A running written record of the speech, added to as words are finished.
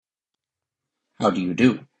How do you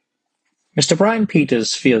do? Mr. Bryan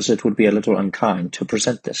Peters feels it would be a little unkind to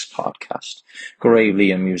present this podcast, gravely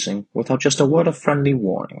amusing, without just a word of friendly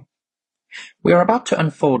warning. We are about to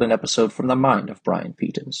unfold an episode from the mind of Bryan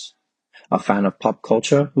Peters, a fan of pop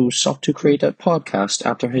culture who sought to create a podcast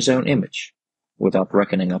after his own image, without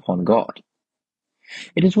reckoning upon God.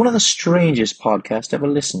 It is one of the strangest podcasts ever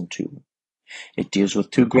listened to. It deals with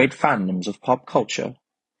two great fandoms of pop culture,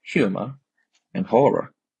 humor, and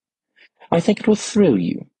horror. I think it will thrill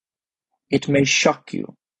you. It may shock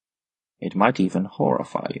you. It might even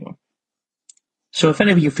horrify you. So if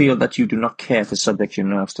any of you feel that you do not care to subject your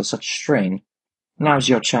nerves to such strain, now's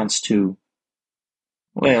your chance to,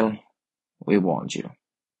 well, we warned you.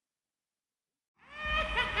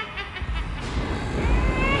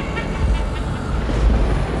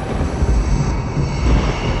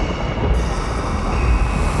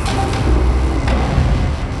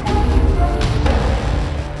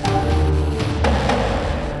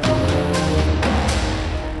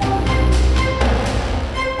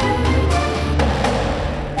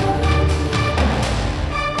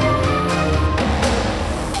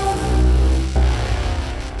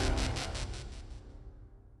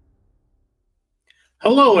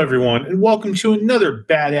 Hello, everyone, and welcome to another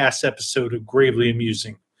badass episode of Gravely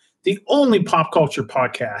Amusing, the only pop culture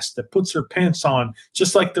podcast that puts their pants on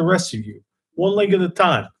just like the rest of you, one leg at a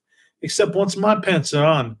time. Except once my pants are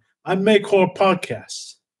on, I make horror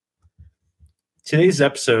podcasts. Today's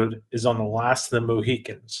episode is on the last of the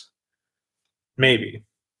Mohicans. Maybe.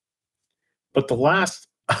 But the last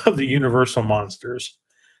of the Universal monsters.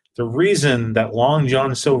 The reason that Long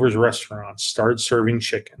John Silver's restaurant started serving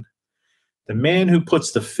chicken. The man who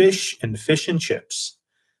puts the fish in fish and chips.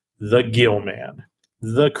 The Gill-Man.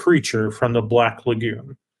 The creature from the Black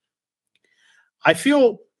Lagoon. I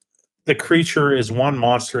feel the creature is one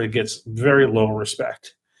monster that gets very low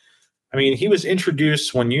respect. I mean, he was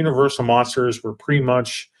introduced when Universal monsters were pretty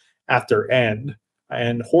much at their end,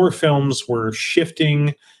 and horror films were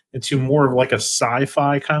shifting into more of like a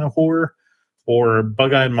sci-fi kind of horror or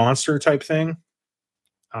bug-eyed monster type thing.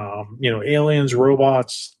 Aliens,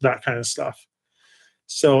 robots, that kind of stuff.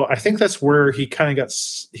 So I think that's where he kind of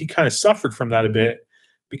suffered from that a bit,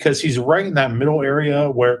 because he's right in that middle area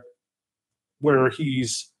where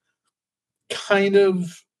he's kind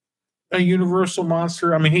of a universal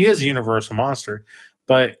monster. I mean, he is a universal monster,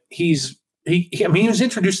 but he was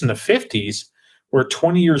introduced in the 50s, where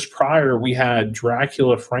 20 years prior we had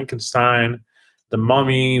Dracula, Frankenstein, the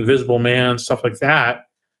Mummy, Invisible Man, stuff like that.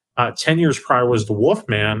 10 years prior was the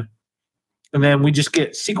Wolfman. And then we just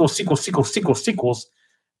get sequels.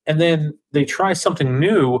 And then they try something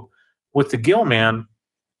new with the Gill-Man.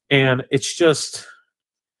 And it's just,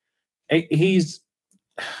 he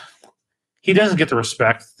doesn't get the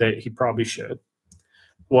respect that he probably should.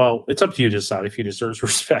 Well, it's up to you to decide if he deserves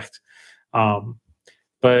respect.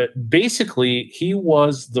 But basically, he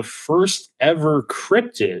was the first ever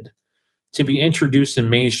cryptid to be introduced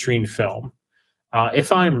in mainstream film.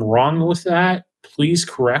 If I'm wrong with that, please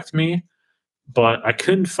correct me. But I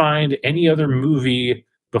couldn't find any other movie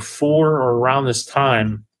before or around this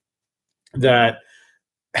time that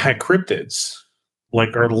had cryptids,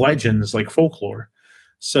 like, or legends, like folklore.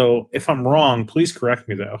 So if I'm wrong, please correct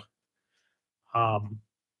me, though.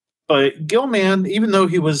 But Gill-Man, even though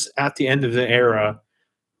he was at the end of the era,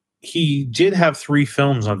 he did have 3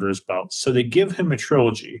 films under his belt. So they give him a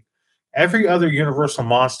trilogy. Every other Universal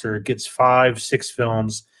monster gets 5, 6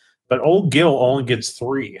 films, but old Gill only gets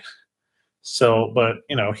 3. So, but,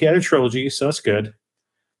 he had a trilogy, so that's good.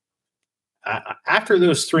 After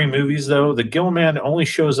those 3 movies, though, the Gill-Man only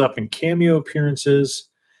shows up in cameo appearances.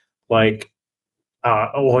 He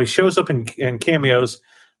shows up in cameos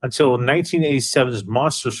until 1987's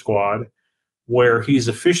Monster Squad, where he's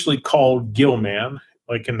officially called Gill-Man,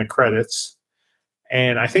 like in the credits.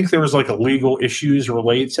 And I think there was like illegal issues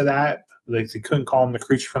related to that. Like they couldn't call him the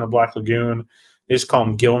creature from the Black Lagoon. They just call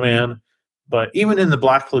him Gill-Man. But even in the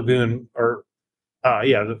Black Lagoon,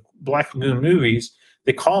 the Black Lagoon movies,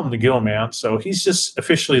 they call him the Gill-Man. So he's just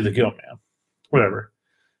officially the Gill-Man. Whatever.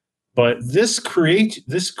 But this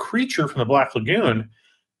creature from the Black Lagoon,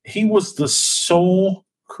 he was the sole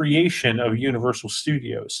creation of Universal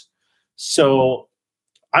Studios. So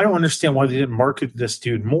I don't understand why they didn't market this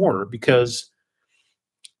dude more, because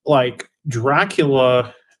like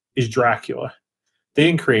Dracula is Dracula. They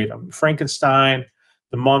didn't create him. Frankenstein,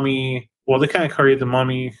 the Mummy. Well, they kind of created the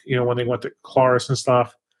Mummy, when they went to Claris and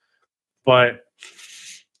stuff. But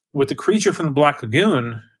with the creature from the Black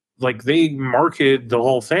Lagoon, like they marketed the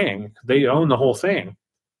whole thing. They own the whole thing.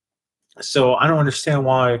 So I don't understand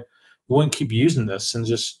why we wouldn't keep using this and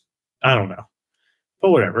just, I don't know. But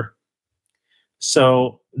whatever.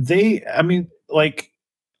 So they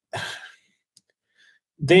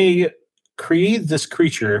create this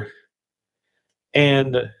creature,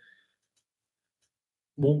 and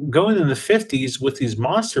going in the 50s with these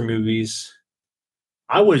monster movies,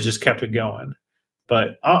 I would have just kept it going.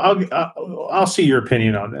 But I'll see your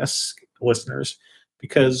opinion on this, listeners,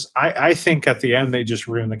 because I think at the end they just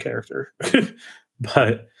ruin the character.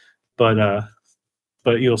 but but uh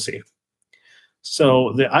but you'll see.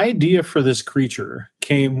 So the idea for this creature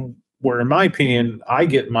came where, in my opinion, I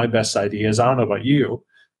get my best ideas. I don't know about you,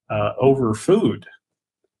 over food.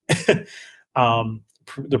 The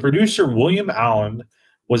producer William Allen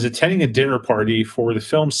was attending a dinner party for the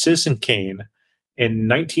film Citizen Kane in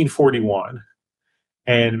 1941,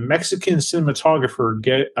 and Mexican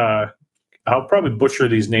cinematographer I'll probably butcher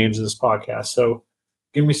these names in this podcast, so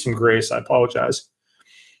give me some grace. I apologize.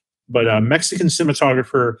 But Mexican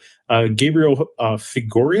cinematographer Gabriel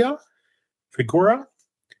Figura,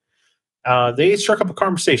 they struck up a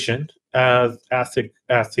conversation at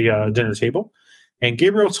the dinner table, and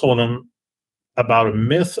Gabriel told him about a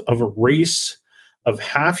myth of a race of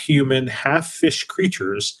half human, half fish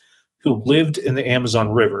creatures who lived in the Amazon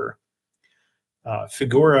River.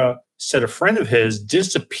 Figura said a friend of his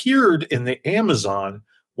disappeared in the Amazon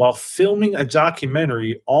while filming a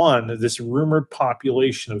documentary on this rumored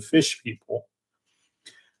population of fish people.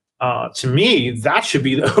 To me, that should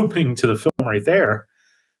be the opening to the film right there.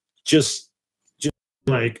 Just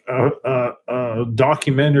like a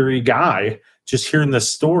documentary guy just hearing this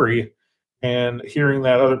story and hearing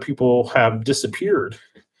that other people have disappeared.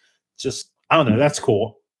 Just, I don't know, that's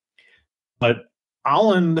cool. But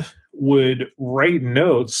Allen would write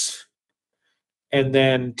notes, and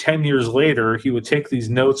then 10 years later, he would take these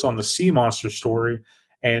notes on the sea monster story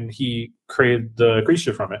and he created the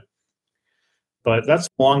creature from it. But that's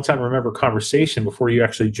a long time to remember conversation before you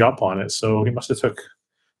actually jump on it. So he must have took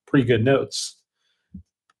pretty good notes.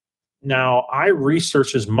 Now, I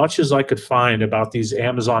researched as much as I could find about these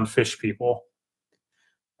Amazon fish people,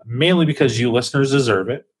 mainly because you listeners deserve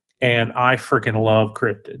it, and I freaking love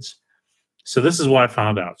cryptids. So this is what I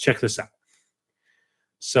found out. Check this out.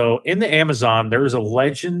 So in the Amazon, there is a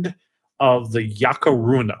legend of the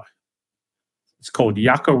Yacaruna. It's called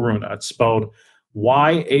Yacaruna. It's spelled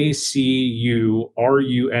Yacuruna.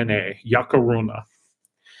 Yacaruna.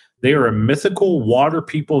 They are a mythical water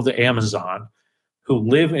people of the Amazon who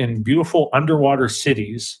live in beautiful underwater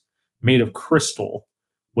cities made of crystal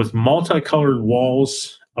with multicolored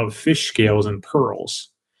walls of fish scales and pearls.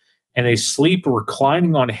 And they sleep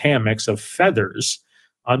reclining on hammocks of feathers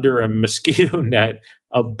under a mosquito net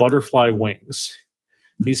of butterfly wings.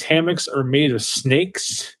 These hammocks are made of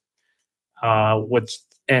snakes,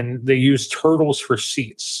 and they use turtles for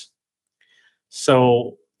seats.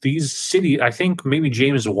 So these cities, I think maybe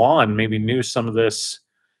James Wan maybe knew some of this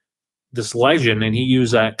legend, and he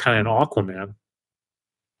used that kind of in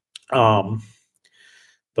Aquaman.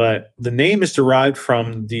 But the name is derived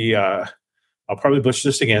from the I'll probably butcher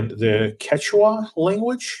this again, the Quechua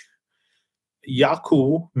language.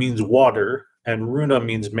 Yaku means water, and Runa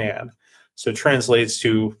means man, so it translates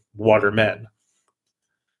to water men.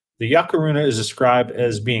 The Yakaruna is described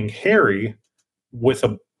as being hairy with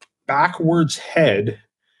a backwards head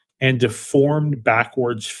and deformed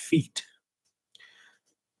backwards feet.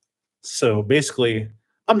 So basically,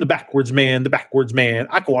 I'm the backwards man,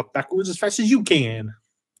 I can walk backwards as fast as you can.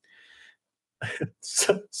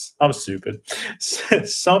 I'm stupid.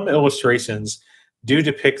 Some illustrations do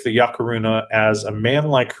depict the Yakaruna as a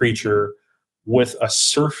man-like creature with a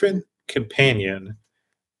serpent companion,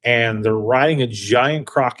 and they're riding a giant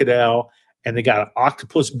crocodile, and they got an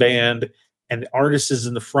octopus band, and the artist is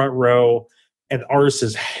in the front row, and the artist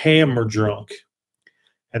is hammer drunk.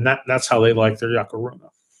 And that's how they like their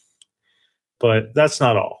Yakaruna. But that's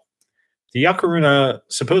not all. The Yakaruna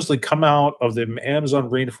supposedly come out of the Amazon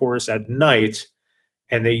rainforest at night,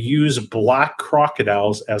 and they use black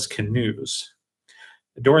crocodiles as canoes.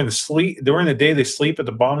 During the day, they sleep at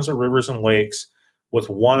the bottoms of rivers and lakes with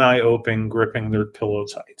one eye open, gripping their pillow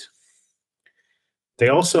tight. They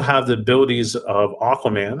also have the abilities of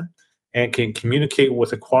Aquaman and can communicate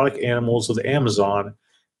with aquatic animals of the Amazon,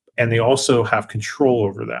 and they also have control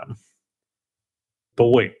over them. But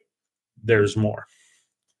wait, there's more.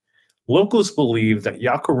 Locals believe that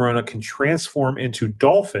Yakaruna can transform into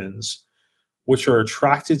dolphins, which are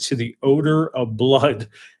attracted to the odor of blood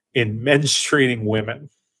in menstruating women.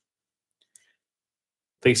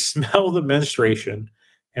 They smell the menstruation,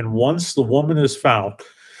 and once the woman is found,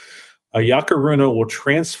 a Yakaruna will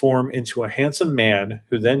transform into a handsome man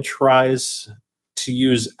who then tries to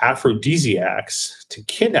use aphrodisiacs to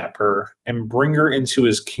kidnap her and bring her into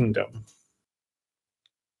his kingdom.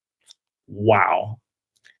 Wow.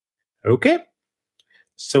 Okay.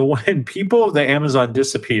 So when people of the Amazon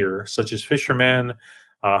disappear, such as fishermen,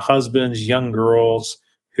 husbands, young girls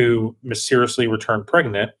who mysteriously return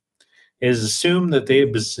pregnant, it is assumed that they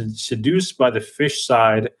have been seduced by the fish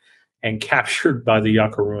side and captured by the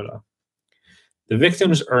Yakaruna. The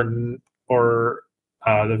victims are or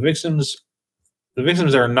the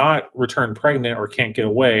victims are not returned pregnant or can't get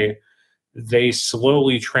away. They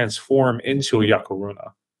slowly transform into a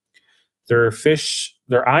Yakaruna. Their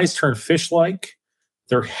eyes turn fish-like,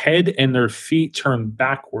 their head and their feet turn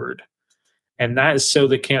backward, and that is so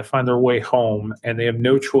they can't find their way home, and they have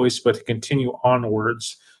no choice but to continue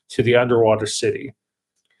onwards to the underwater city.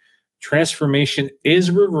 Transformation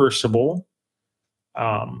is reversible.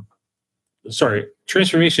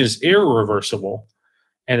 Transformation is irreversible,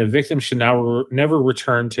 and a victim should now never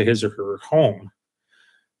return to his or her home.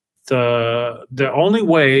 The only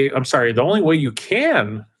way you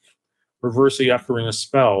can reverse a Yakaruna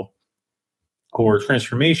spell or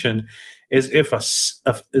transformation is if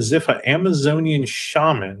an Amazonian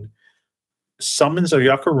shaman summons a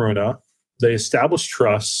Yakaruna, they establish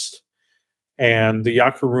trust, and the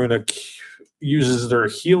Yakaruna uses their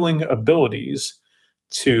healing abilities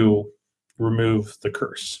to remove the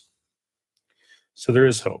curse. So there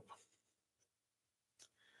is hope.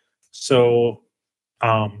 So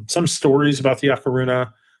some stories about the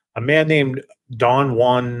Yakaruna. A man named Don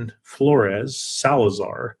Juan Flores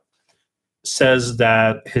Salazar says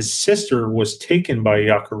that his sister was taken by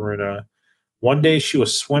Yakaruna. One day she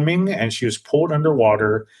was swimming and she was pulled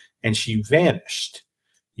underwater and she vanished.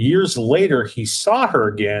 Years later, he saw her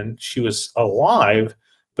again. She was alive,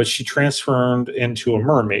 but she transformed into a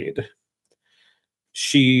mermaid.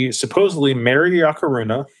 She supposedly married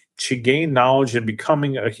Yakaruna. She gained knowledge in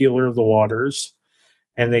becoming a healer of the waters,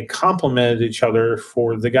 and they complemented each other.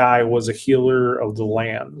 For the guy was a healer of the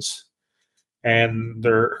lands, and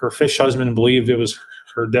her fish husband believed it was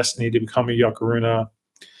her destiny to become a Yakaruna.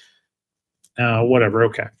 Whatever.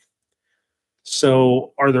 Okay.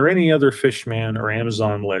 So, are there any other Fishman or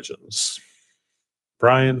Amazon legends?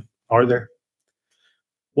 Bryan, are there?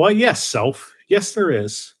 Well, yes, Self. Yes, there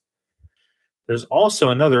is. There's also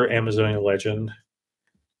another Amazonian legend.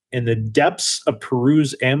 In the depths of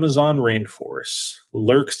Peru's Amazon rainforest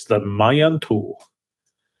lurks the Mayantu.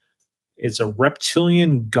 It's a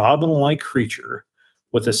reptilian goblin like creature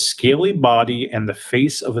with a scaly body and the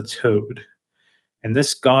face of a toad. And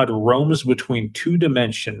this god roams between two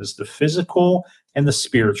dimensions, the physical and the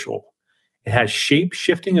spiritual. It has shape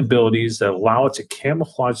shifting abilities that allow it to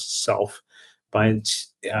camouflage itself by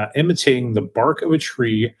imitating the bark of a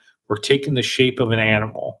tree or taking the shape of an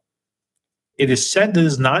animal. It is said that it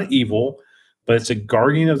is not evil, but it's a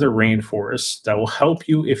guardian of the rainforest that will help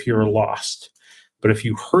you if you're lost. But if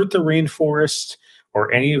you hurt the rainforest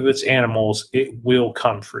or any of its animals, it will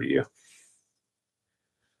come for you.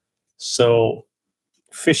 So,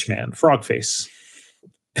 Fishman, frog face.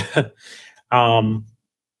 How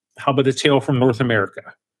about a tale from North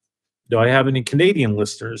America? Do I have any Canadian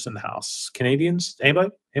listeners in the house? Canadians? Anybody?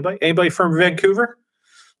 Anybody? Anybody from Vancouver?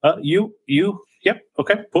 You? Yep.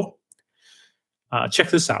 Okay. Cool. Check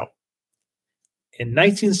this out. In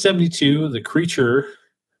 1972, this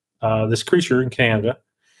creature in Canada,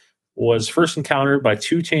 was first encountered by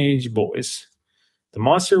two teenage boys. The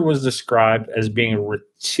monster was described as being a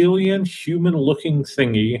reptilian, human-looking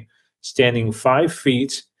thingy, standing 5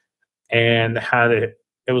 feet, and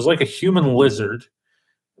it was like a human lizard,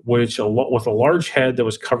 with a large head that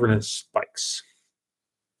was covered in spikes.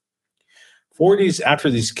 4 days after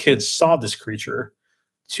these kids saw this creature,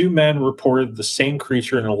 2 men reported the same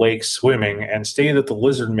creature in a lake swimming and stated that the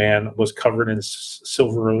lizard man was covered in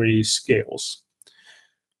silvery scales.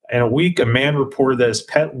 In a week, a man reported that his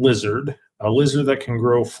pet lizard, a lizard that can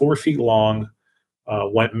grow 4 feet long,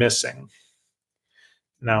 went missing.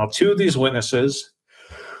 Now, 2 of these witnesses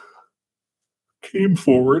came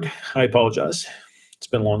forward. I apologize. It's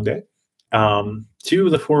been a long day. 2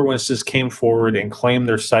 of the 4 witnesses came forward and claimed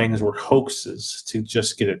their sightings were hoaxes to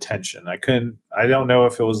just get attention. I don't know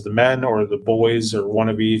if it was the men or the boys or one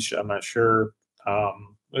of each. I'm not sure. It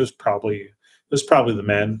was probably the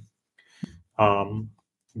men.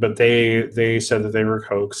 But they said that they were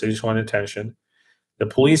hoax. They just wanted attention. The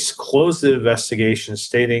police closed the investigation,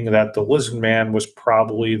 stating that the lizard man was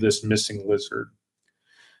probably this missing lizard.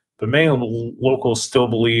 But many locals still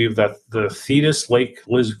believe that the Thetis Lake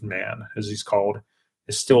Lizard Man, as he's called,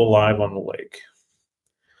 is still alive on the lake.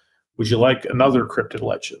 Would you like another cryptid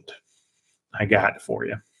legend? I got it for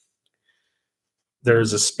you.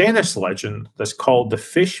 There's a Spanish legend that's called the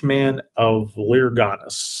Fishman of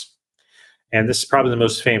Lirganas. And this is probably the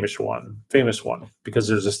most famous one because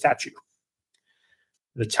there's a statue.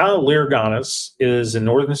 The town of Lirganas is in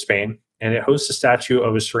northern Spain, and it hosts a statue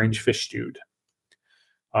of a strange fish dude.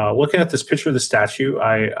 Looking at this picture of the statue,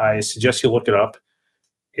 I suggest you look it up.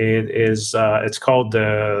 It's called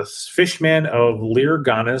the Fishman of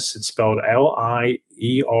Lirganas. It's spelled Lirganes.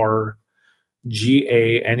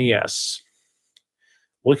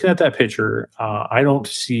 Looking at that picture, I don't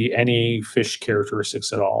see any fish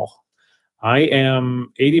characteristics at all. I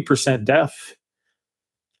am 80% deaf.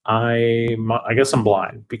 I guess I'm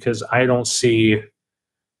blind because I don't see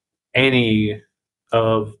any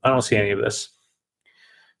of this.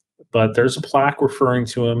 But there's a plaque referring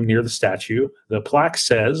to him near the statue. The plaque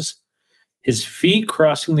says, "His feet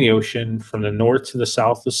crossing the ocean from the north to the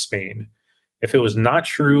south of Spain. If it was not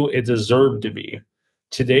true, it deserved to be.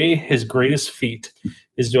 Today, his greatest feat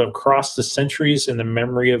is to have crossed the centuries in the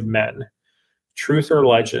memory of men. Truth or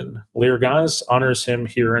legend, Lirganes honors him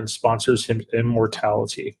here and sponsors him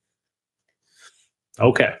immortality."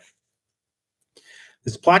 Okay.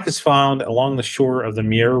 This plaque is found along the shore of the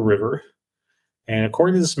Miera River. And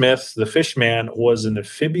according to this myth, the Fishman was an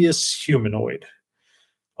amphibious humanoid,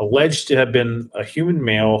 alleged to have been a human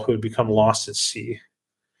male who had become lost at sea.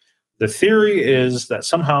 The theory is that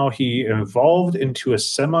somehow he evolved into a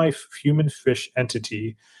semi-human fish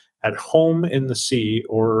entity at home in the sea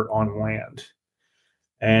or on land.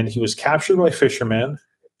 And he was captured by fishermen,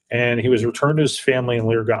 and he was returned to his family in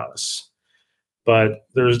Lirganas. But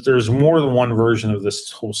there's more than one version of this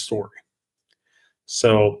whole story.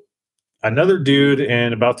 So another dude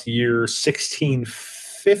in about the year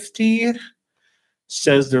 1650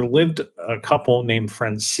 says there lived a couple named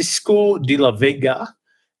Francisco de la Vega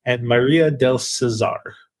and Maria del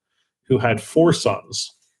Cesar, who had 4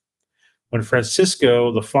 sons. When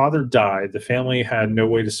Francisco, the father, died, the family had no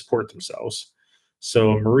way to support themselves.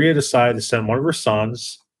 So Maria decided to send one of her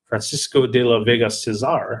sons, Francisco de la Vega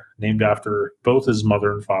Cesar, named after both his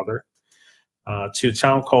mother and father, to a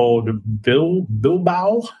town called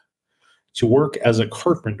Bilbao to work as a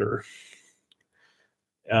carpenter.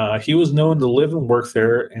 He was known to live and work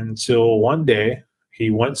there until one day he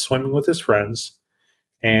went swimming with his friends,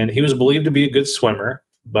 and he was believed to be a good swimmer,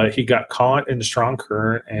 but he got caught in a strong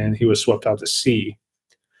current and he was swept out to sea.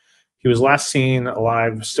 He was last seen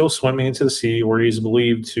alive, still swimming into the sea, where he's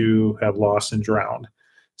believed to have lost and drowned.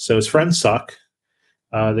 So his friends suck.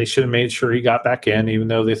 They should have made sure he got back in, even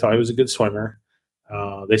though they thought he was a good swimmer.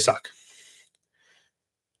 They suck.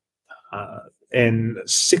 In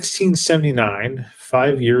 1679,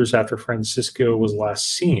 5 years after Francisco was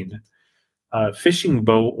last seen, a fishing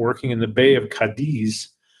boat working in the Bay of Cadiz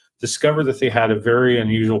discovered that they had a very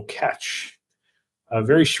unusual catch. A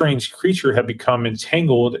very strange creature had become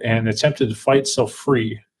entangled and attempted to fight itself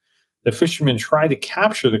free. The fishermen tried to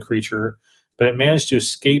capture the creature, but it managed to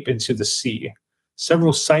escape into the sea.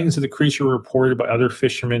 Several sightings of the creature were reported by other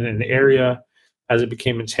fishermen in the area as it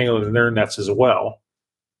became entangled in their nets as well.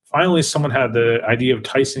 Finally, someone had the idea of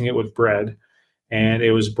enticing it with bread, and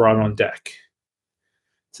it was brought on deck.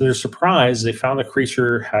 To their surprise, they found the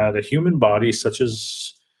creature had a human body, had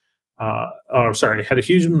a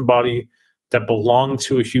human body that belonged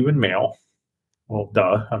to a human male. Well,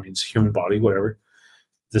 duh. I mean, it's a human body, whatever.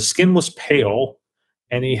 The skin was pale,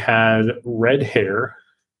 and he had red hair,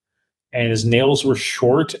 and his nails were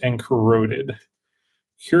short and corroded.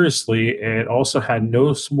 Curiously, it also had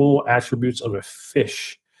noticeable attributes of a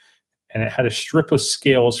fish, and it had a strip of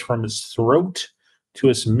scales from its throat to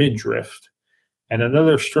its midriff, and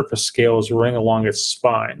another strip of scales running along its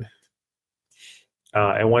spine.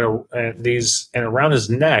 And around his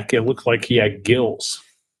neck, it looked like he had gills.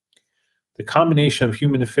 The combination of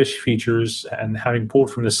human and fish features and having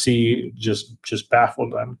pulled from the sea just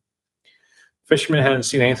baffled them. Fishermen hadn't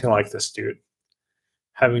seen anything like this dude.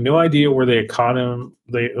 Having no idea where they had caught him,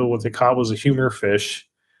 what they caught was a human or fish.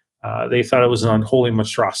 They thought it was an unholy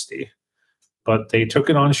monstrosity, but they took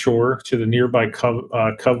it on shore to the nearby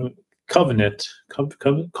convent.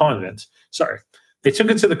 Sorry, they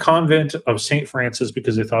took it to the convent of St. Francis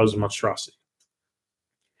because they thought it was a monstrosity.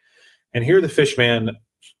 And here the fishman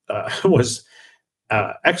was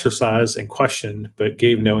exercised and questioned, but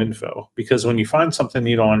gave no info. Because when you find something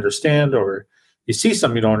you don't understand, or you see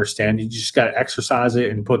something you don't understand, you just got to exercise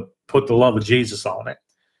it and put the love of Jesus on it.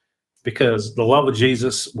 Because the love of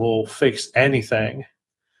Jesus will fix anything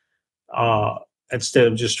instead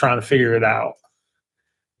of just trying to figure it out.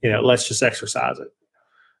 Let's just exercise it.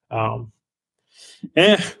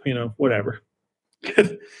 Whatever.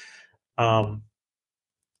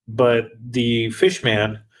 But the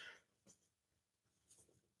fishman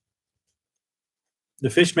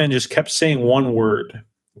just kept saying one word.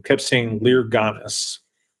 He kept saying Lirganes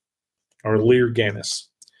or Lirganes.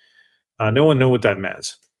 No one knew what that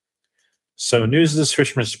meant. So news of this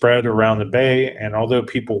fisherman spread around the bay, and although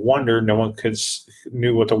people wondered, no one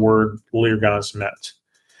knew what the word Leergans meant.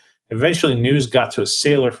 Eventually, news got to a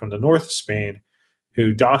sailor from the north of Spain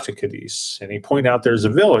who docked at Cadiz, and he pointed out there's a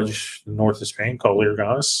village north of Spain called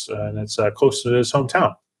Leergans, and it's close to his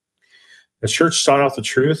hometown. The church sought out the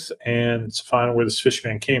truth and to find where this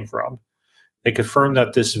fisherman came from. They confirmed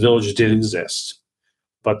that this village did exist.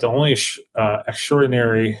 But the only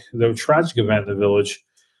extraordinary, though tragic event in the village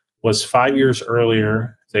was 5 years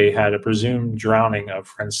earlier, they had a presumed drowning of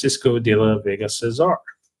Francisco de la Vega Cesar.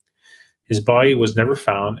 His body was never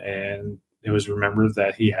found, and it was remembered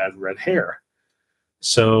that he had red hair.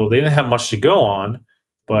 So they didn't have much to go on,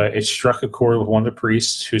 but it struck a chord with one of the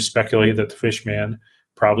priests who speculated that the fishman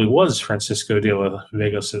probably was Francisco de la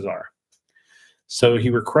Vega Cesar. So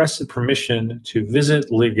he requested permission to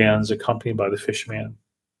visit Leergans accompanied by the fishman.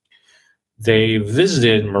 They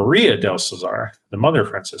visited Maria del Cesar, the mother of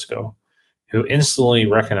Francisco, who instantly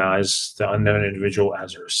recognized the unknown individual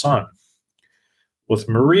as her son. With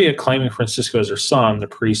Maria claiming Francisco as her son, the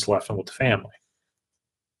priest left him with the family.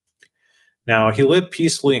 Now, he lived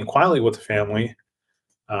peacefully and quietly with the family,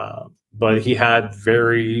 but he had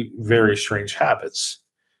very, very strange habits.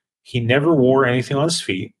 He never wore anything on his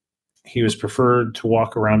feet. He was preferred to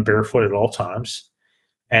walk around barefoot at all times.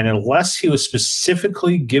 And unless he was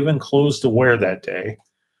specifically given clothes to wear that day,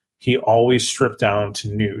 he always stripped down to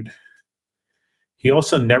nude. He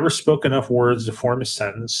also never spoke enough words to form a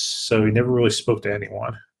sentence, so he never really spoke to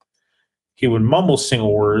anyone. He would mumble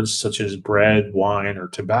single words such as bread, wine, or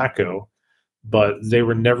tobacco, but they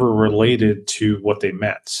were never related to what they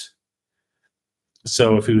meant.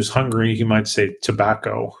 So if he was hungry, he might say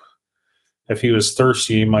tobacco. If he was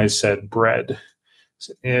thirsty, he might have said bread,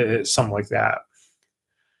 something like that.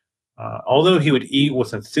 Although he would eat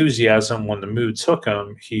with enthusiasm when the mood took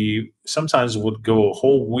him, he sometimes would go a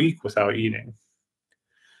whole week without eating.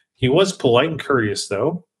 He was polite and courteous,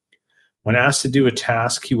 though. When asked to do a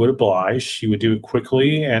task, he would oblige. He would do it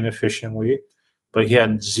quickly and efficiently, but he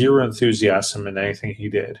had zero enthusiasm in anything he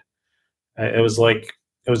did. It was like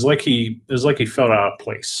he felt out of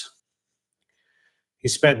place. He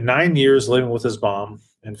spent 9 years living with his mom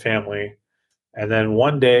and family, and then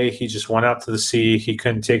one day he just went out to the sea. He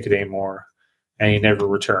couldn't take it anymore, and he never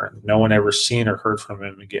returned. No one ever seen or heard from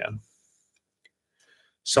him again.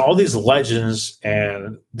 So all these legends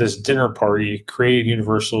and this dinner party created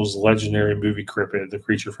Universal's legendary movie Cryptid, The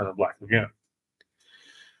Creature from the Black Lagoon.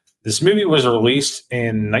 This movie was released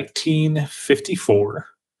in 1954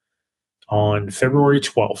 on February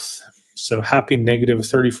 12th. So happy negative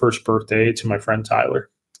 31st birthday to my friend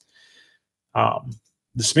Tyler.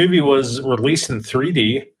 This movie was released in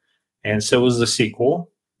 3D, and so was the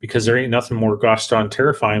sequel, because there ain't nothing more gosh darn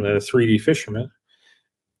terrifying than a 3D fisherman,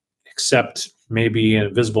 except maybe an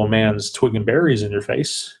invisible man's twigging berries in your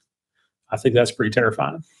face. I think that's pretty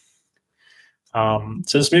terrifying.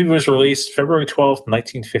 So this movie was released February 12th,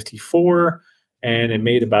 1954, and it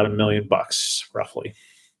made about $1 million, roughly.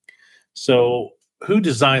 So who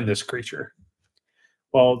designed this creature?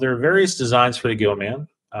 Well, there are various designs for the Gill-Man.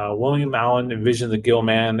 William Allen envisioned the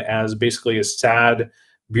Gill-Man as basically a sad,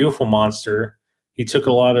 beautiful monster. He took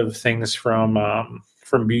a lot of things from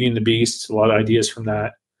Beauty and the Beast, a lot of ideas from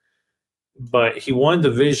that. But he wanted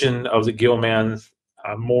the vision of the Gill-Man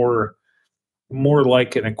more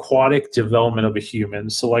like an aquatic development of a human.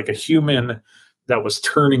 So like a human that was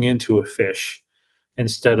turning into a fish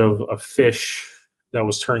instead of a fish that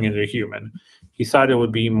was turning into a human. He thought it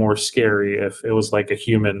would be more scary if it was like a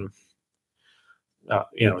human,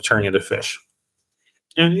 turning into fish.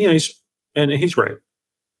 And he's right.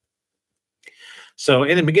 So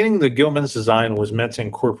in the beginning, the Gill-Man's design was meant to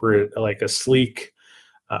incorporate like a sleek,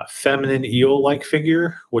 feminine eel-like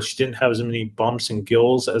figure, which didn't have as many bumps and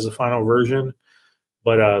gills as the final version.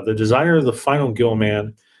 But the designer of the final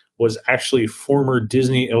Gill-Man was actually former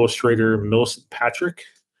Disney illustrator Millicent Patrick.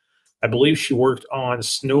 I believe she worked on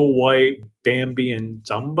Snow White, Bambi, and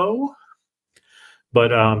Dumbo.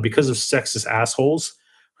 But because of sexist assholes,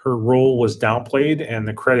 her role was downplayed, and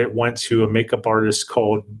the credit went to a makeup artist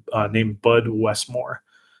named Bud Westmore.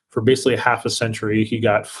 For basically half a century, he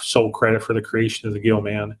got sole credit for the creation of the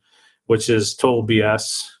Gill-Man, which is total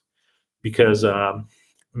BS because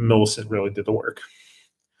Millicent really did the work.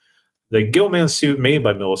 The Gill-Man suit made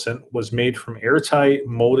by Millicent was made from airtight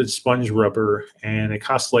molded sponge rubber, and it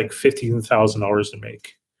cost like $15,000 to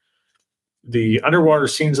make. The underwater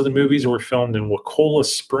scenes of the movies were filmed in Wacola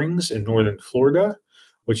Springs in northern Florida,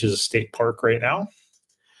 which is a state park right now.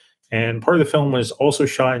 And part of the film was also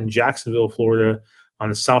shot in Jacksonville, Florida, on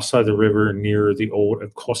the south side of the river near the old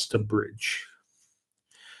Acosta Bridge.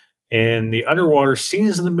 In the underwater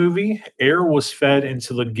scenes in the movie, air was fed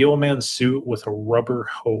into the Gill-Man suit with a rubber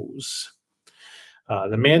hose.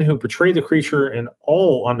 The man who portrayed the creature in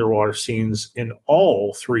all underwater scenes in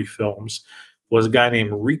all three films was a guy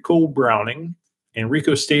named Rico Browning. And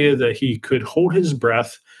Rico stated that he could hold his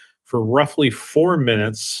breath for roughly 4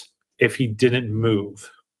 minutes if he didn't move.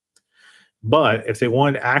 But if they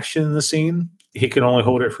wanted action in the scene, he could only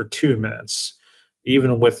hold it for 2 minutes,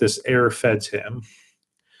 even with this air fed to him.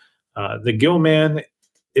 The Gill-Man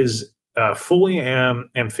is fully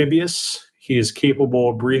amphibious. He is capable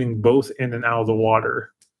of breathing both in and out of the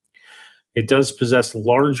water. It does possess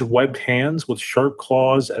large webbed hands with sharp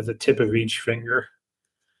claws at the tip of each finger.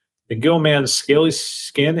 The Gill-Man's scaly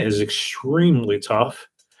skin is extremely tough,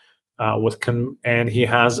 and he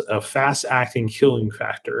has a fast-acting killing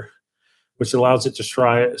factor, which allows it to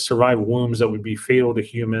survive wounds that would be fatal to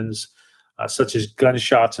humans, such as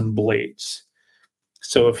gunshots and blades.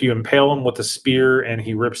 So if you impale him with a spear and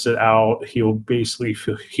he rips it out, he'll basically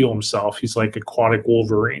heal himself. He's like aquatic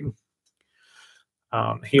Wolverine.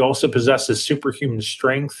 He also possesses superhuman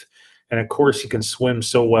strength, and of course, he can swim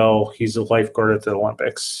so well. He's a lifeguard at the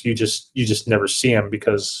Olympics. You just never see him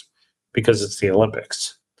because it's the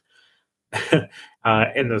Olympics. In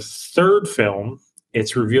the third film,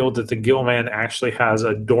 it's revealed that the Gill-Man actually has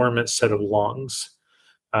a dormant set of lungs.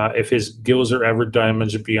 If his gills are ever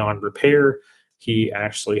damaged beyond repair, he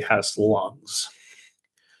actually has lungs.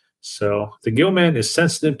 So the Gill-Man is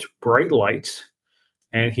sensitive to bright light,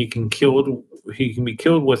 and he can be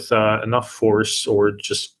killed with enough force or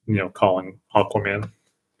just calling Aquaman.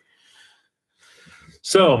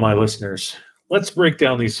 So my listeners, let's break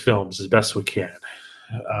down these films as best we can,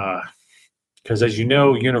 because as you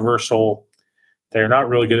know, Universal, they're not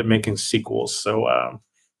really good at making sequels. So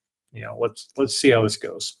let's see how this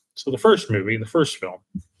goes. So the first film.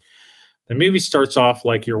 The movie starts off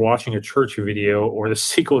like you're watching a church video or the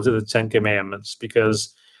sequel to the 10 Commandments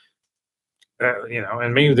because,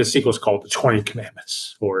 and maybe the sequel is called the 20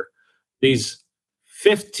 Commandments or these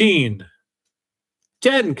 10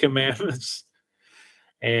 Commandments.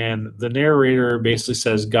 And the narrator basically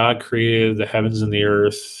says God created the heavens and the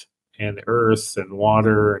earth and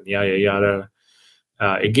water and yada, yada.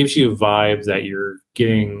 It gives you a vibe that you're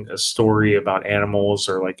getting a story about animals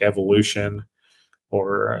or like evolution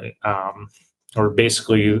or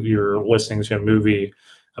basically you're listening to a movie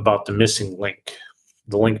about the missing link,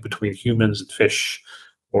 the link between humans and fish,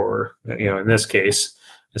 or in this case,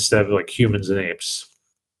 instead of like humans and apes.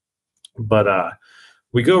 But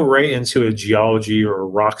we go right into a geology or a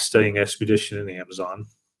rock studying expedition in the Amazon,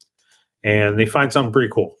 and they find something pretty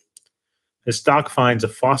cool. This doc finds a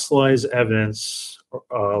fossilized evidence,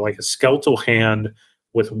 like a skeletal hand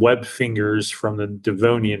with webbed fingers from the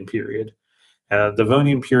Devonian period. The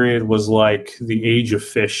Devonian period was like the age of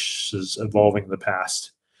fish is evolving in the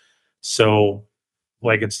past. So,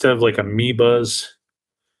 like instead of like amoebas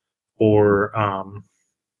or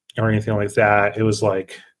anything like that, it was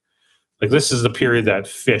like this is the period that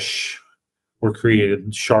fish were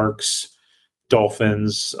created. Sharks,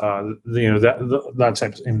 dolphins, that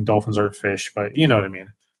type. And dolphins aren't fish, but you know what I mean.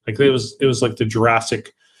 Like it was like the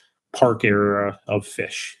Jurassic Park era of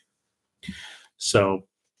fish. So,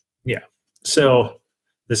 yeah. So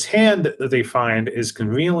this hand that they find is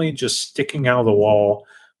conveniently just sticking out of the wall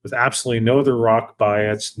with absolutely no other rock by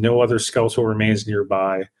it, no other skeletal remains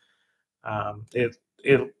nearby. It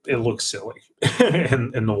looks silly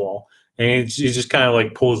in the wall, and he just kind of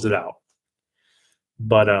like pulls it out.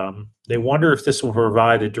 But they wonder if this will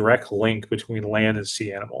provide a direct link between land and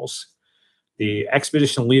sea animals. The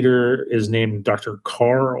expedition leader is named Dr.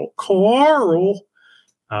 Carl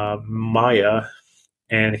Maya,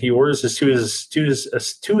 and he orders his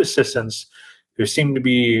two assistants, who seem to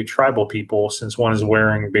be tribal people, since one is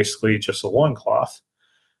wearing basically just a loincloth.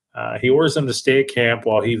 He orders them to stay at camp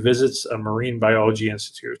while he visits a marine biology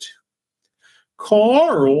institute.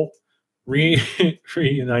 Carl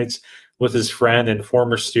reunites with his friend and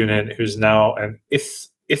former student, who's now an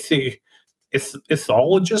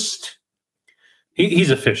ethologist.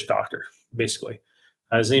 He's a fish doctor, basically.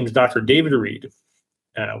 His name is Dr. David Reed.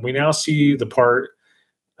 We now see the part.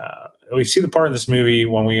 We see the part in this movie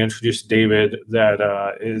when we introduce David that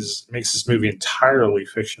makes this movie entirely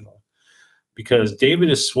fictional, because David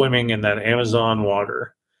is swimming in that Amazon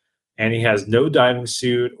water, and he has no diving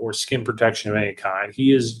suit or skin protection of any kind.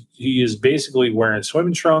 He is basically wearing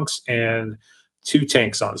swimming trunks and 2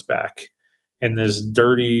 tanks on his back in this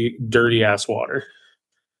dirty ass water.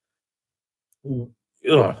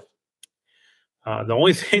 Ugh. The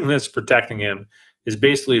only thing that's protecting him is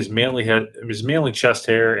basically his manly chest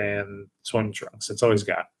hair and swimming trunks. That's all he's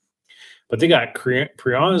got. But they got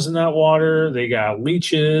piranhas in that water. They got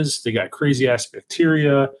leeches. They got crazy ass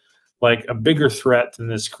bacteria, like a bigger threat than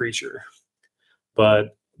this creature.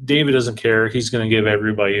 But David doesn't care. He's going to give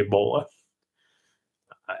everybody Ebola.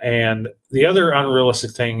 And the other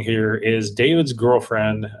unrealistic thing here is David's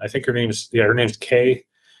girlfriend. I think her name's Kay.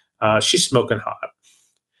 She's smoking hot.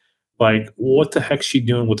 Like, what the heck's she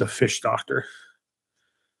doing with a fish doctor?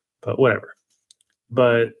 But whatever.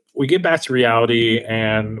 But we get back to reality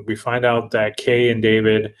and we find out that Kay and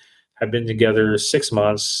David have been together 6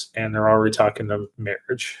 months and they're already talking of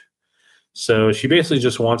marriage. So she basically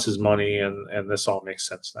just wants his money, and this all makes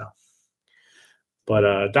sense now.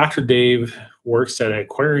 But Dr. Dave works at an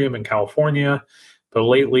aquarium in California, but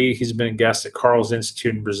lately he's been a guest at Carl's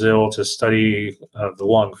Institute in Brazil to study the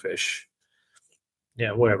lungfish.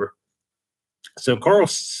 Yeah, whatever. So Carl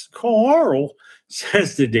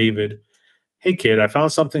says to David, "Hey kid, I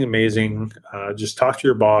found something amazing. Just talk to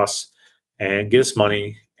your boss and get us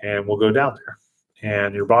money, and we'll go down there.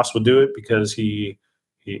 And your boss will do it because he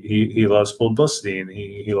loves publicity and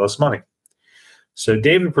he loves money." So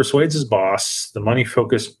David persuades his boss, the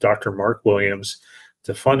money-focused Dr. Mark Williams,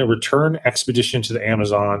 to fund a return expedition to the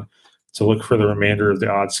Amazon to look for the remainder of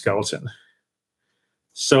the odd skeleton.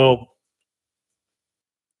 So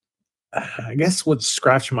I guess what I'm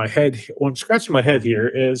scratching my head here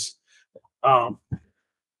is,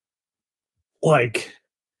 like,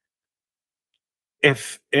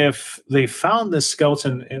 if they found this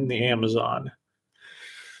skeleton in the Amazon,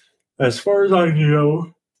 as far as I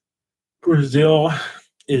know, Brazil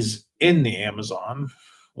is in the Amazon.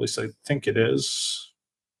 At least I think it is.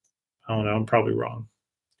 I don't know. I'm probably wrong.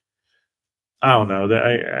 I don't know.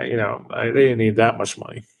 They didn't need that much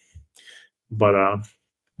money. But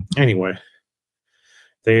anyway,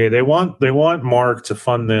 they want Mark to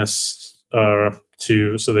fund this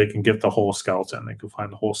so they can get the whole skeleton. They can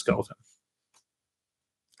find the whole skeleton.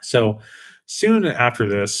 So soon after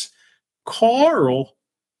this, Carl,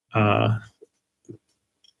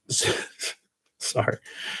 sorry,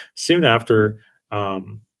 soon after,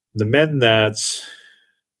 the men that,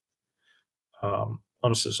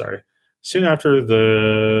 I'm so sorry. Soon after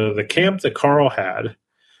the camp that Carl had,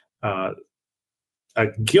 a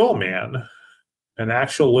Gill-Man, an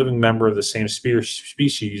actual living member of the same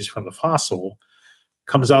species from the fossil,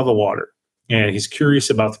 comes out of the water, and he's curious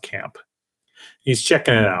about the camp. He's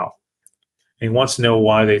checking it out. He wants to know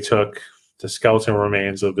why they took the skeleton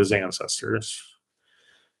remains of his ancestors.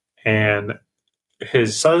 And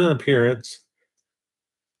his sudden appearance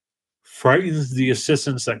frightens the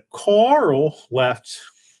assistants that Carl left,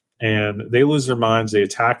 and they lose their minds. They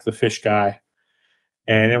attack the fish guy,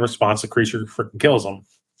 and in response, the creature freaking kills him.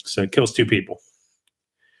 So it kills 2 people.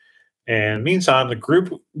 And meantime, the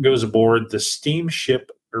group goes aboard the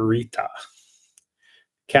steamship Rita,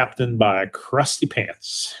 captained by Krusty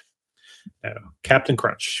Pants. No, Captain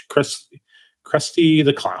Crunch. Krusty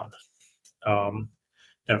the Clown.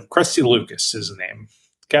 Krusty Lucas is the name.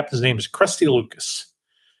 Captain's name is Krusty Lucas.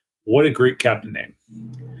 What a great captain name.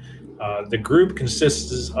 The group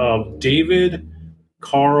consists of David,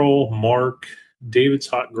 Carl, Mark, David's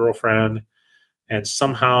hot girlfriend, and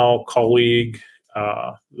somehow colleague.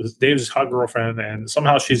 David's hot girlfriend, and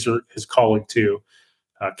somehow she's his colleague too,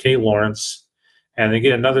 Kay Lawrence. And they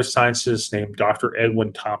get another scientist named Dr.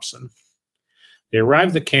 Edwin Thompson. They arrive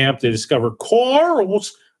at the camp. They discover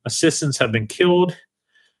Carl's assistants have been killed,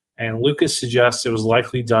 and Lucas suggests it was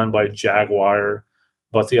likely done by Jaguar,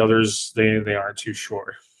 but the others they aren't too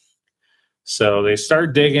sure. So they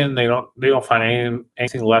start digging. They don't find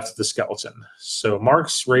anything left of the skeleton. So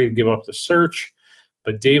Mark's ready to give up the search,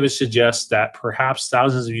 but David suggests that perhaps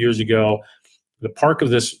thousands of years ago, the part of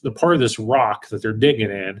this rock that they're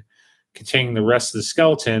digging in, containing the rest of the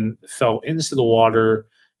skeleton, fell into the water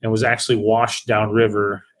and was actually washed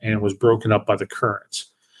downriver and was broken up by the currents.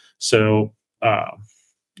 So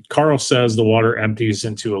Carl says the water empties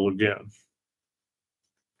into a lagoon.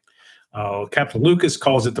 Captain Lucas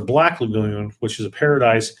calls it the Black Lagoon, which is a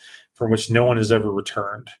paradise from which no one has ever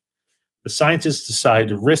returned. The scientists decide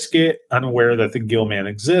to risk it, unaware that the Gill-Man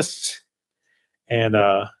exists, and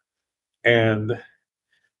that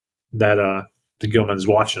the Gill-Man is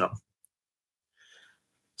watching them.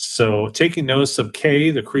 So, taking notice of Kay,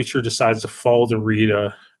 the creature decides to follow the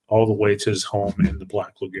Rita all the way to his home in the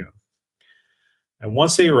Black Lagoon. And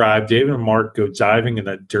once they arrive, David and Mark go diving in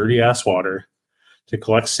that dirty-ass water to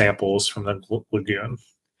collect samples from the lagoon.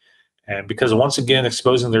 And because once again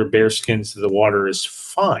exposing their bare skins to the water is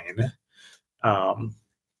fine,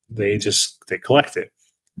 they collect it.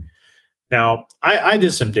 Now, I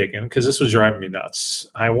did some digging because this was driving me nuts.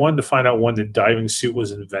 I wanted to find out when the diving suit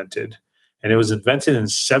was invented, and it was invented in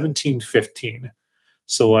 1715.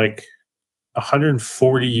 So, like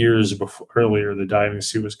 140 years earlier, the diving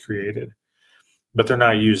suit was created, but they're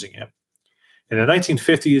not using it. In the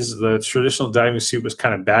 1950s, the traditional diving suit was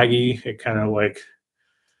kind of baggy. It kind of like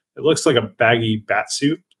it looks like a baggy bat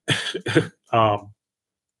suit. um,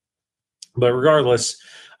 but regardless,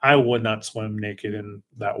 I would not swim naked in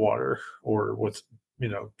that water or with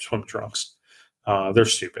swim trunks. They're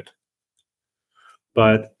stupid.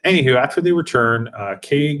 But anywho, after they return,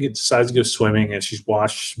 Kay decides to go swimming, and she's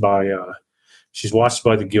watched by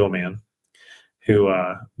the Gill-Man, who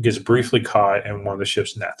gets briefly caught in one of the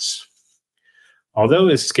ship's nets. Although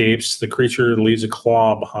it escapes, the creature leaves a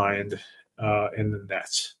claw behind in the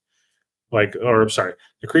net.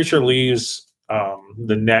 The creature leaves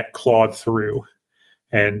the net clawed through,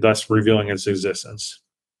 and thus revealing its existence.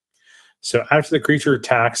 So after the creature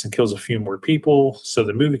attacks and kills a few more people, so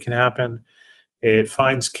the movie can happen, it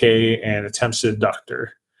finds Kay and attempts to abduct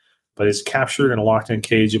her, but is captured in a locked-in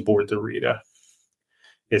cage aboard the Rita.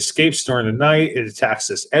 It escapes during the night. It attacks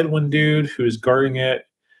this Edwin dude who is guarding it.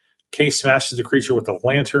 Kay smashes the creature with a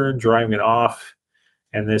lantern, driving it off,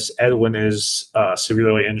 and this Edwin is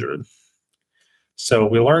severely injured. So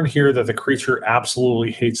we learn here that the creature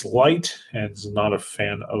absolutely hates light and is not a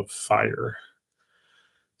fan of fire.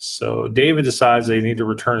 So David decides they need to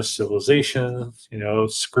return to civilization.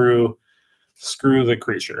 Screw the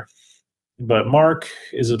creature. But Mark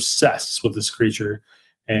is obsessed with this creature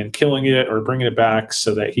and killing it or bringing it back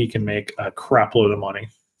so that he can make a crap load of money.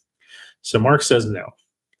 So Mark says no.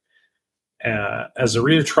 As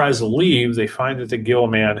Arita tries to leave, they find that the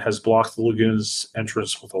Gill-Man has blocked the lagoon's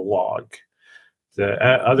entrance with a log. The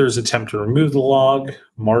others attempt to remove the log.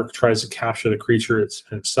 Mark tries to capture the creature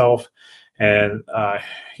himself, and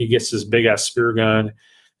he gets this big-ass spear gun,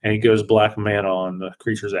 and he goes Black Man on the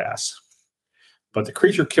creature's ass. But the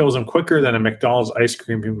creature kills him quicker than a McDonald's ice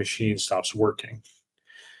cream machine stops working.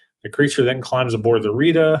 The creature then climbs aboard the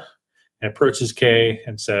Rita and approaches Kay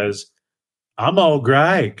and says, "I'm all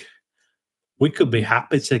Greg. We could be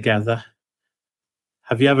happy together.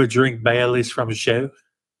 Have you ever drank Bailey's from a show?"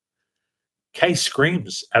 Kay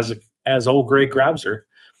screams as old Greg grabs her,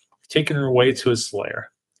 taking her away to his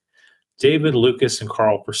lair. David, Lucas, and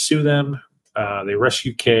Carl pursue them. They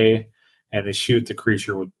rescue Kay, and they shoot the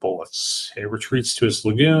creature with bullets. It retreats to its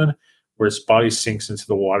lagoon, where its body sinks into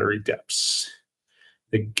the watery depths.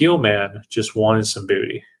 The Gill-Man just wanted some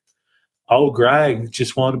booty. Old Greg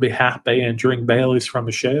just wanted to be happy and drink Bailey's from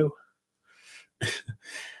a show.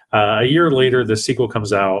 A year later, the sequel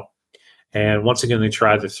comes out, and once again, they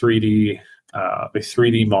try the 3D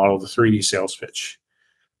model, the 3D sales pitch.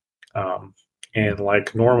 And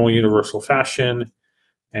like normal Universal fashion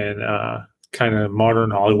and kind of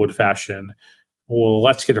modern Hollywood fashion, well,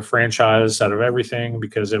 let's get a franchise out of everything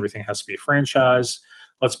because everything has to be a franchise.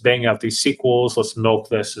 Let's bang out these sequels. Let's milk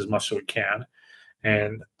this as much as we can.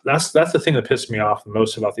 And that's the thing that pissed me off the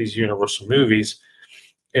most about these Universal movies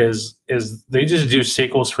is they just do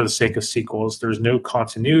sequels for the sake of sequels. There's no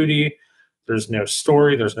continuity. There's no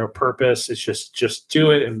story. There's no purpose. It's just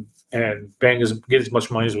do it and get as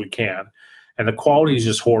much money as we can. And the quality is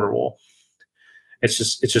just horrible. It's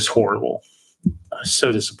just horrible.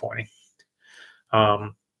 So disappointing.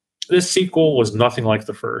 This sequel was nothing like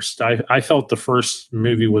the first. I felt the first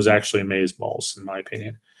movie was actually amazeballs, in my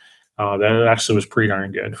opinion. That actually was pretty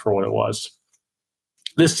darn good for what it was.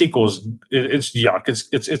 This sequel it's yuck.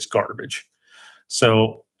 It's garbage.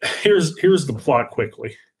 So here's the plot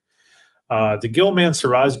quickly. The Gill-Man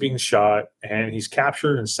survives being shot, and he's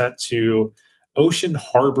captured and sent to Ocean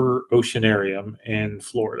Harbor Oceanarium in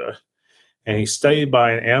Florida. And he's studied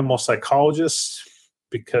by an animal psychologist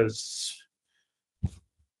because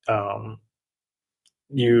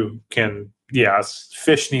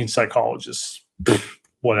fish need psychologists.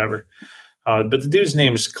 Whatever. But the dude's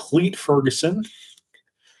name is Cleet Ferguson.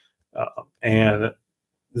 And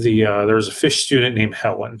there's a fish student named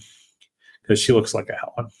Helen because she looks like a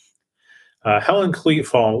Helen. Helen and Cleet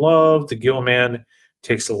fall in love. The Gill-Man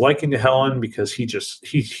takes a liking to Helen because he just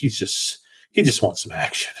wants some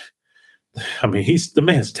action. I mean, the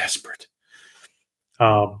man's desperate.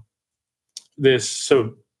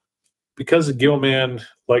 Because the Gill-Man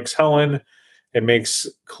likes Helen, it makes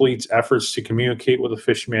Cleet's efforts to communicate with the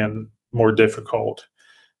fishman more difficult.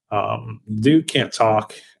 Dude can't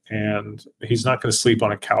talk, and he's not going to sleep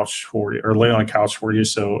on a couch for you or lay on a couch for you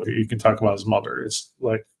so you can talk about his mother. It's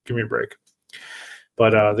like, give me a break.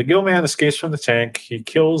 But the Gill-Man escapes from the tank. He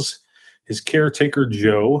kills his caretaker,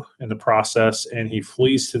 Joe, in the process, and he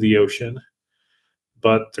flees to the ocean.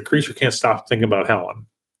 But the creature can't stop thinking about Helen.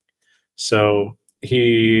 So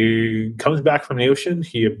he comes back from the ocean.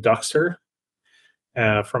 He abducts her,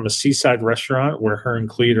 from a seaside restaurant where her and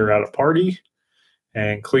Cleet are at a party.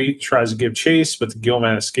 And Cleet tries to give chase, but the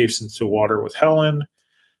Gill-Man escapes into the water with Helen.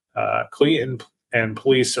 Cleet and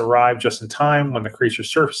police arrive just in time when the creature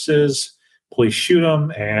surfaces. Police shoot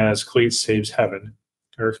him as Cleet saves Heaven.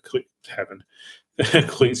 Or Heaven.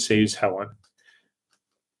 Cleet saves Helen.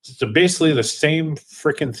 So basically the same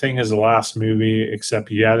freaking thing as the last movie, except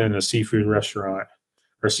you add in a seafood restaurant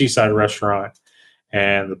or seaside restaurant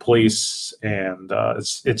and the police, and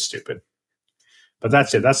it's stupid. But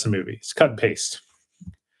that's it. That's the movie. It's cut and paste.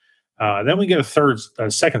 Then we get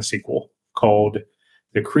a second sequel called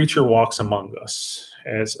The Creature Walks Among Us.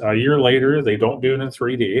 As a year later, they don't do it in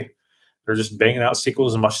 3D. They're just banging out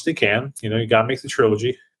sequels as much as they can. You got to make the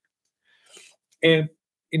trilogy. And,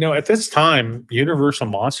 at this time, Universal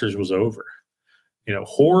Monsters was over.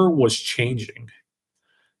 Horror was changing.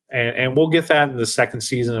 And we'll get that in the second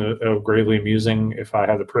season of Gravely Amusing if I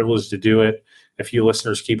have the privilege to do it. If you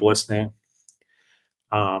listeners keep listening.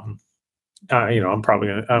 I'm probably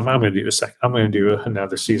I'm going to do a second. I'm going to do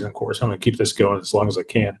another season course. I'm going to keep this going as long as I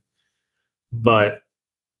can. But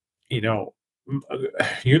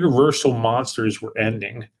Universal Monsters were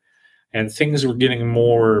ending, and things were getting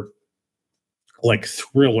more like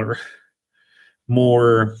thriller,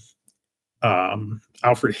 more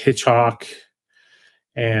Alfred Hitchcock,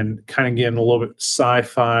 and kind of getting a little bit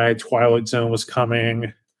sci-fi. Twilight Zone was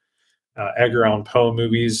coming. Edgar Allan Poe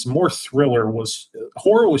movies. More thriller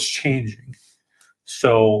horror was changing.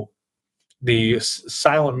 So the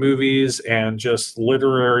silent movies and just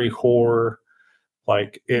literary horror,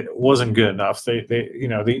 like, it wasn't good enough.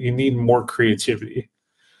 You need more creativity.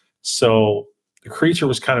 So the creature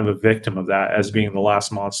was kind of a victim of that as being the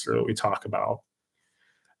last monster that we talk about.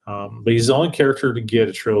 But he's the only character to get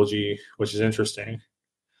a trilogy, which is interesting.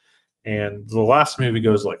 And the last movie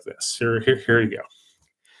goes like this. Here you go.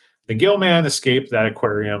 The Gill-Man escaped that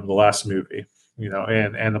aquarium, the last movie,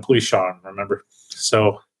 and the police shot him, remember?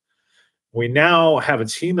 So we now have a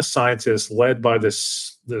team of scientists led by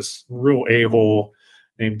this real a-hole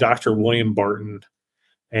named Dr. William Barton,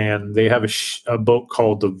 and they have a boat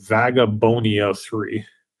called the Vagabonia 3.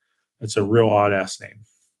 It's a real odd-ass name.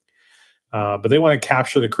 But they want to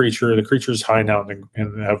capture the creature. The creature's hiding out in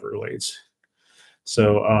the Everglades.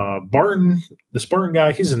 So this Barton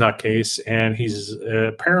guy, he's a nutcase, and he's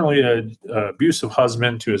apparently an abusive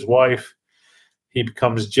husband to his wife. He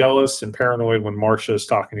becomes jealous and paranoid when Marcia is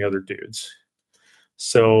talking to other dudes.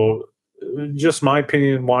 So, just my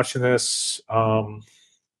opinion watching this, the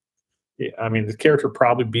character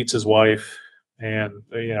probably beats his wife, and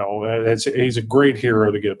he's a great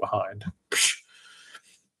hero to get behind.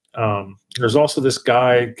 There's also this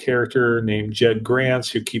guy character named Jed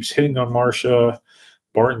Grants who keeps hitting on Marcia.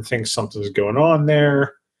 Barton thinks something's going on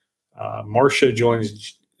there. Marcia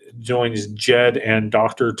joins Jed and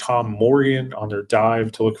Dr. Tom Morgan on their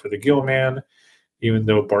dive to look for the Gill-Man, even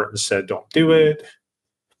though Barton said don't do it.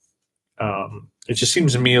 It just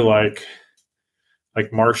seems to me like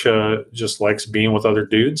Marcia just likes being with other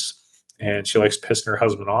dudes, and she likes pissing her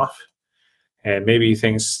husband off. And maybe he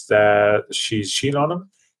thinks that she's cheating on him,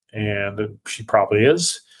 and she probably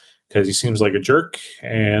is, because he seems like a jerk,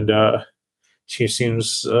 and she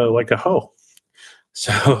seems like a hoe.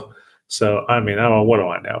 So I don't know. What do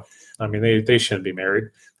I know? They shouldn't be married.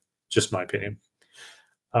 Just my opinion.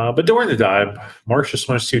 But during the dive, Marcia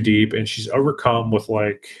swims too deep, and she's overcome with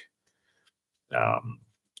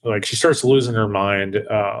she starts losing her mind.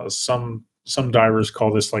 Some divers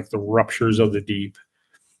call this like the ruptures of the deep.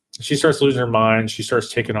 She starts losing her mind. She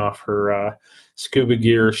starts taking off her scuba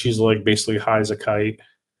gear. She's like basically high as a kite.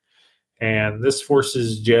 And this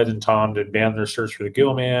forces Jed and Tom to abandon their search for the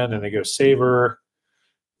Gill-Man, and they go save her.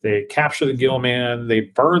 They capture the Gill-Man. They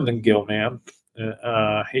burn the Gill-Man.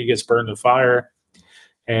 He gets burned in fire,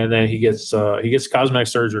 and then he gets cosmetic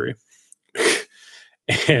surgery.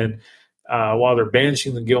 And while they're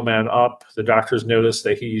bandaging the Gill-Man up, the doctors notice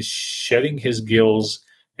that he's shedding his gills,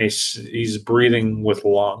 and he's breathing with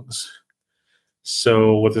lungs.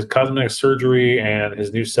 So with his cosmetic surgery and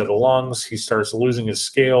his new set of lungs, he starts losing his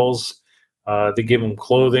scales. They give him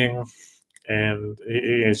clothing, and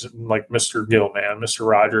he's like Mr. Gill-Man. Mr.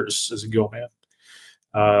 Rogers is a Gill-Man.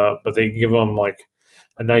 But they give him like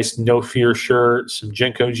a nice No Fear shirt, some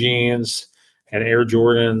Jenko jeans, and Air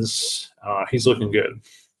Jordans. He's looking good.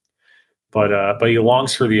 But he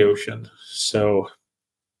longs for the ocean. So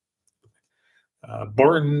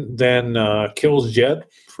Barton then kills Jed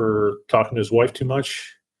for talking to his wife too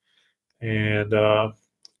much. And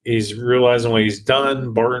he's realizing what he's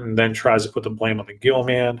done. Barton then tries to put the blame on the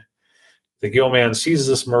Gill-Man. The Gill-Man sees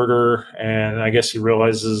this murder, and I guess he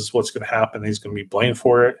realizes what's going to happen. He's going to be blamed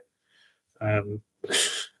for it.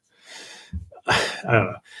 I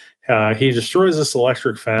don't know. He destroys this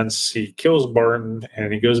electric fence. He kills Barton,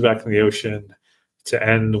 and he goes back in the ocean to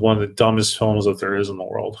end one of the dumbest films that there is in the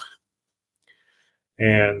world.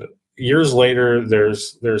 And years later,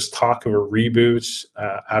 there's talk of a reboot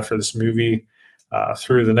after this movie.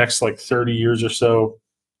 Through the next like 30 years or so,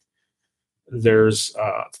 there's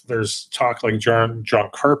talk like John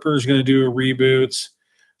Carper is going to do a reboot.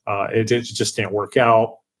 It just didn't work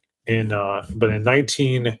out. But in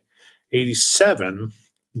 1987,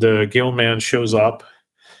 the Gill-Man shows up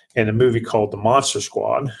in a movie called The Monster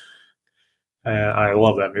Squad, and I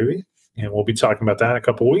love that movie. And we'll be talking about that in a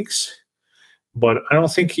couple of weeks. But I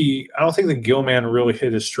don't think the Gill-Man really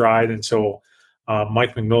hit his stride until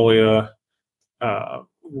Mike Mignola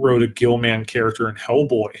wrote a Gill-Man character in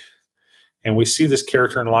Hellboy, and we see this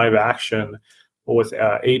character in live action with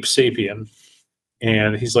Ape Sapien,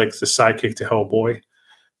 and he's like the sidekick to Hellboy.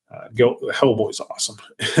 Hellboy's awesome.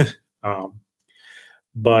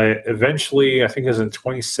 But eventually, I think it was in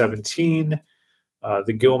 2017,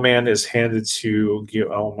 the Gill-Man is handed to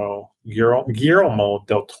Guillermo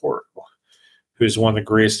del Toro, who's one of the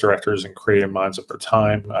greatest directors and creative minds of our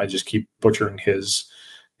time. I just keep butchering his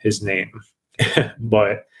name.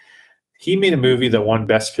 But he made a movie that won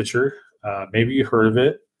Best Picture. Maybe you heard of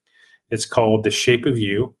it. It's called The Shape of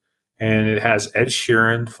You, and it has Ed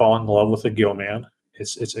Sheeran falling in love with a Gill-Man.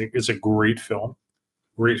 It's a great film.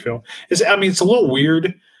 Great film. It's a little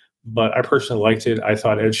weird, but I personally liked it. I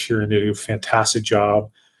thought Ed Sheeran did a fantastic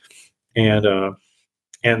job, and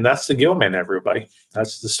that's the Gill-Man, everybody.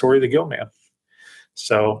 That's the story of the Gill-Man.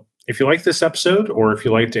 So if you like this episode, or if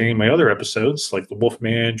you liked any of my other episodes, like The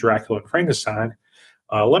Wolfman, Dracula, and Frankenstein,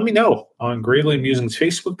 let me know on Gravely Amusing's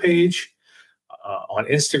Facebook page, on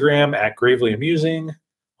Instagram at Gravely Amusing,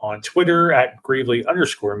 on Twitter at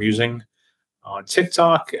Gravely_Amusing, on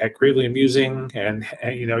TikTok at Gravely Amusing, and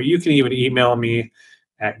you can even email me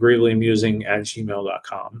at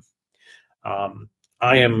gravely_amusing@gmail.com.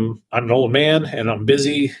 I'm an old man and I'm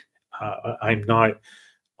busy. I'm not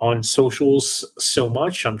on socials so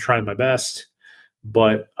much. I'm trying my best.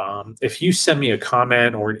 But if you send me a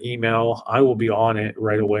comment or an email, I will be on it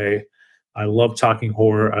right away. I love talking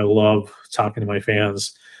horror. I love talking to my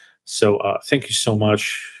fans. So thank you so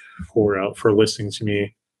much for listening to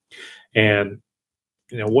me. And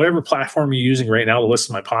whatever platform you're using right now to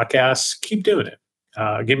listen to my podcasts, keep doing it.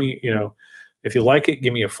 Give me, if you like it,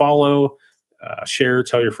 give me a follow, share,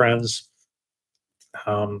 tell your friends.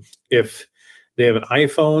 If they have an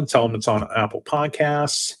iPhone, tell them it's on Apple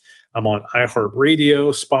Podcasts. I'm on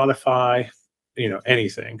iHeartRadio, Spotify,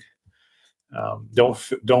 anything. Don't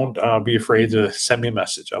be afraid to send me a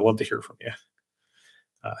message. I love to hear from you.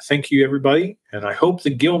 Thank you, everybody, and I hope the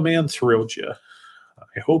Gill-Man thrilled you.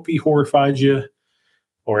 I hope he horrified you,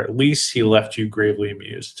 or at least he left you gravely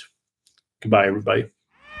amused. Goodbye, everybody.